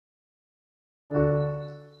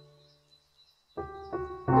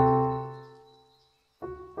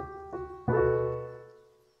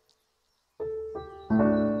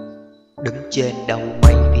Đứng trên đầu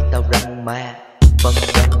mây vì tao răng ma, vân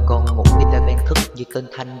vân còn ngủ khi tao đang thức như tên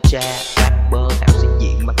thanh tra. Rapper ảo sinh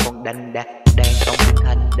diện mà còn đanh đắt, đang công tinh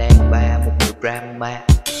thanh đang ba một người drama.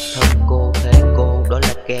 Thân cô thế cô đó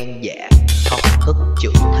là can dạ, học thức chữ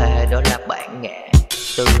thề đó là bản ngã.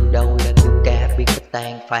 Từ đâu là kiểu ca biết cách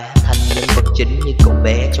tàn phá thành nhân vật chính như cậu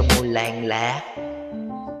bé trong ngôi làng lá.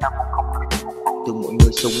 Tao cũng không thể từ mọi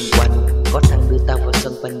người xung quanh, có thằng đưa tao vào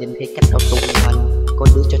sân và nhìn thấy cách tao tung hoành. Có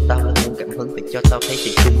đứa cho tao là nguồn cảm hứng vì cho tao thấy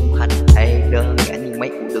sự trung thành. Hay đơn giản như mấy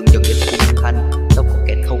cuộc đường dần đến khung thành. Tao có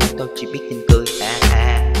kẻ thù tao chỉ biết tin cười ha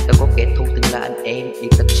ha. Tao có kẻ thù tên là anh em yêu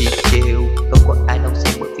tao chỉ chiều. Không có ai đâu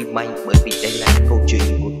xem bởi vì mày, bởi vì đây là câu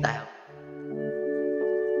chuyện của tao.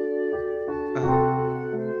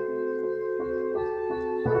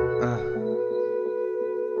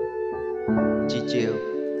 Chỉ chiều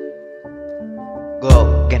go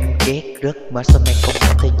ganh ghét rất mà sao mày không có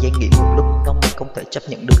thời gian nghỉ một lúc. Tao mày không thể chấp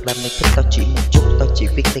nhận được là mày thích tao chỉ một chút. Tao chỉ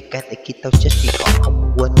viết tay ca để khi tao chết thì họ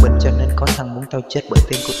không quên mình. Cho nên có thằng muốn tao chết bởi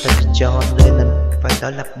fan của tao cho nên và đó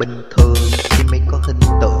là bình thường khi mày có hình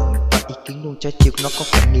tượng và ý kiến luôn cho chiều nó có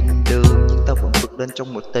cả nghìn đường. Nhưng tao vẫn vượt lên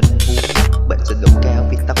trong một tình huống mắc bệnh sự độ cao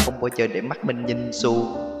vì tao không bao giờ để mắt mình nhìn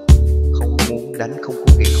xuống. Không muốn đánh, không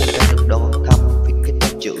có nghĩa không ra được đòn thăm. Vì cái tao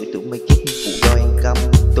chửi tụi mày ghét như vụ đoan căm.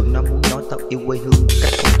 Tụi nó muốn nói tao yêu quê hương một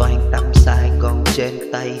cách không toàn tâm. Sài Gòn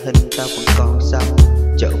trên tay hình tao vẫn còn xăm.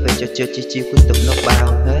 Trở về cho chơi chi chiêu của tụi nó bao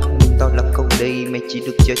hết. Nhưng tao là câu đi, mày chỉ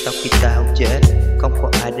được chơi tao khi tao chết. Không có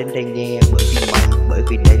ai đến đây nghe bởi vì mày, bởi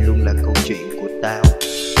vì đây luôn là câu chuyện của tao.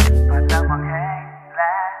 Và tao còn hát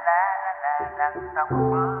la la la la la. Tao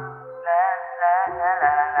còn bước la la la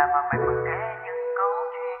la la. Mà mày vẫn kể những câu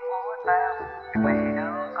chuyện của tao, mày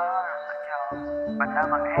đâu có lựa chọn. Và tao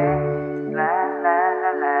còn hát la la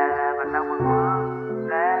la la la. Và tao còn bước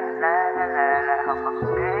la la la la la. Họ vẫn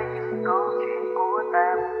kể những câu chuyện của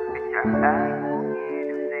tao, vì chẳng ai muốn nghe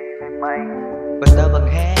được gì về mày. Và tao vẫn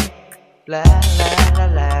hát la la la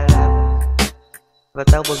la la. Và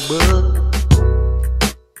tao vẫn bước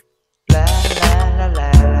la la la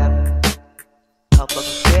la la. Họ vẫn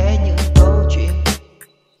kể những câu chuyện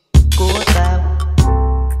của tao,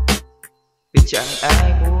 vì chẳng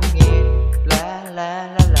ai muốn nghe la la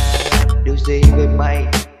la la la. Điều gì về mày,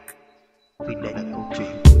 vì đây là câu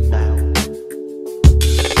chuyện của tao.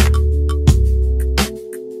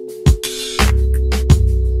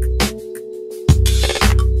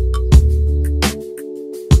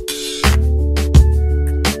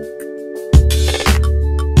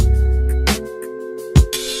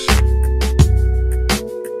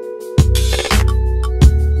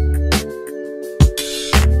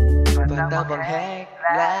 Tao vẫn hát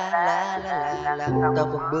la la la la la. Tao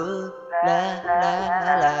vẫn bước la la la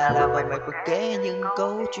la la. Và mày vẫn kể những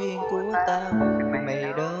câu chuyện của tao, vì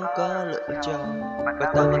mày đâu có lựa chọn.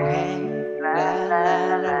 Và tao vẫn hát la la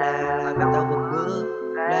la la la. Và tao vẫn bước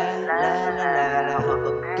la la la la la. Họ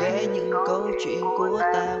vẫn kể những câu chuyện của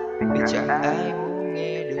tao, vì chẳng ai muốn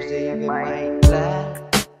nghe điều gì về mày. La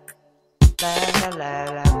la la la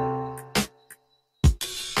la.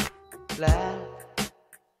 La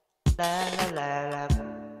la la la la.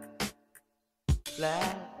 La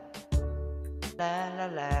la la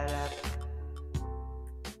la la.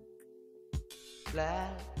 La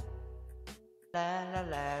la la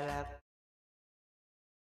la la.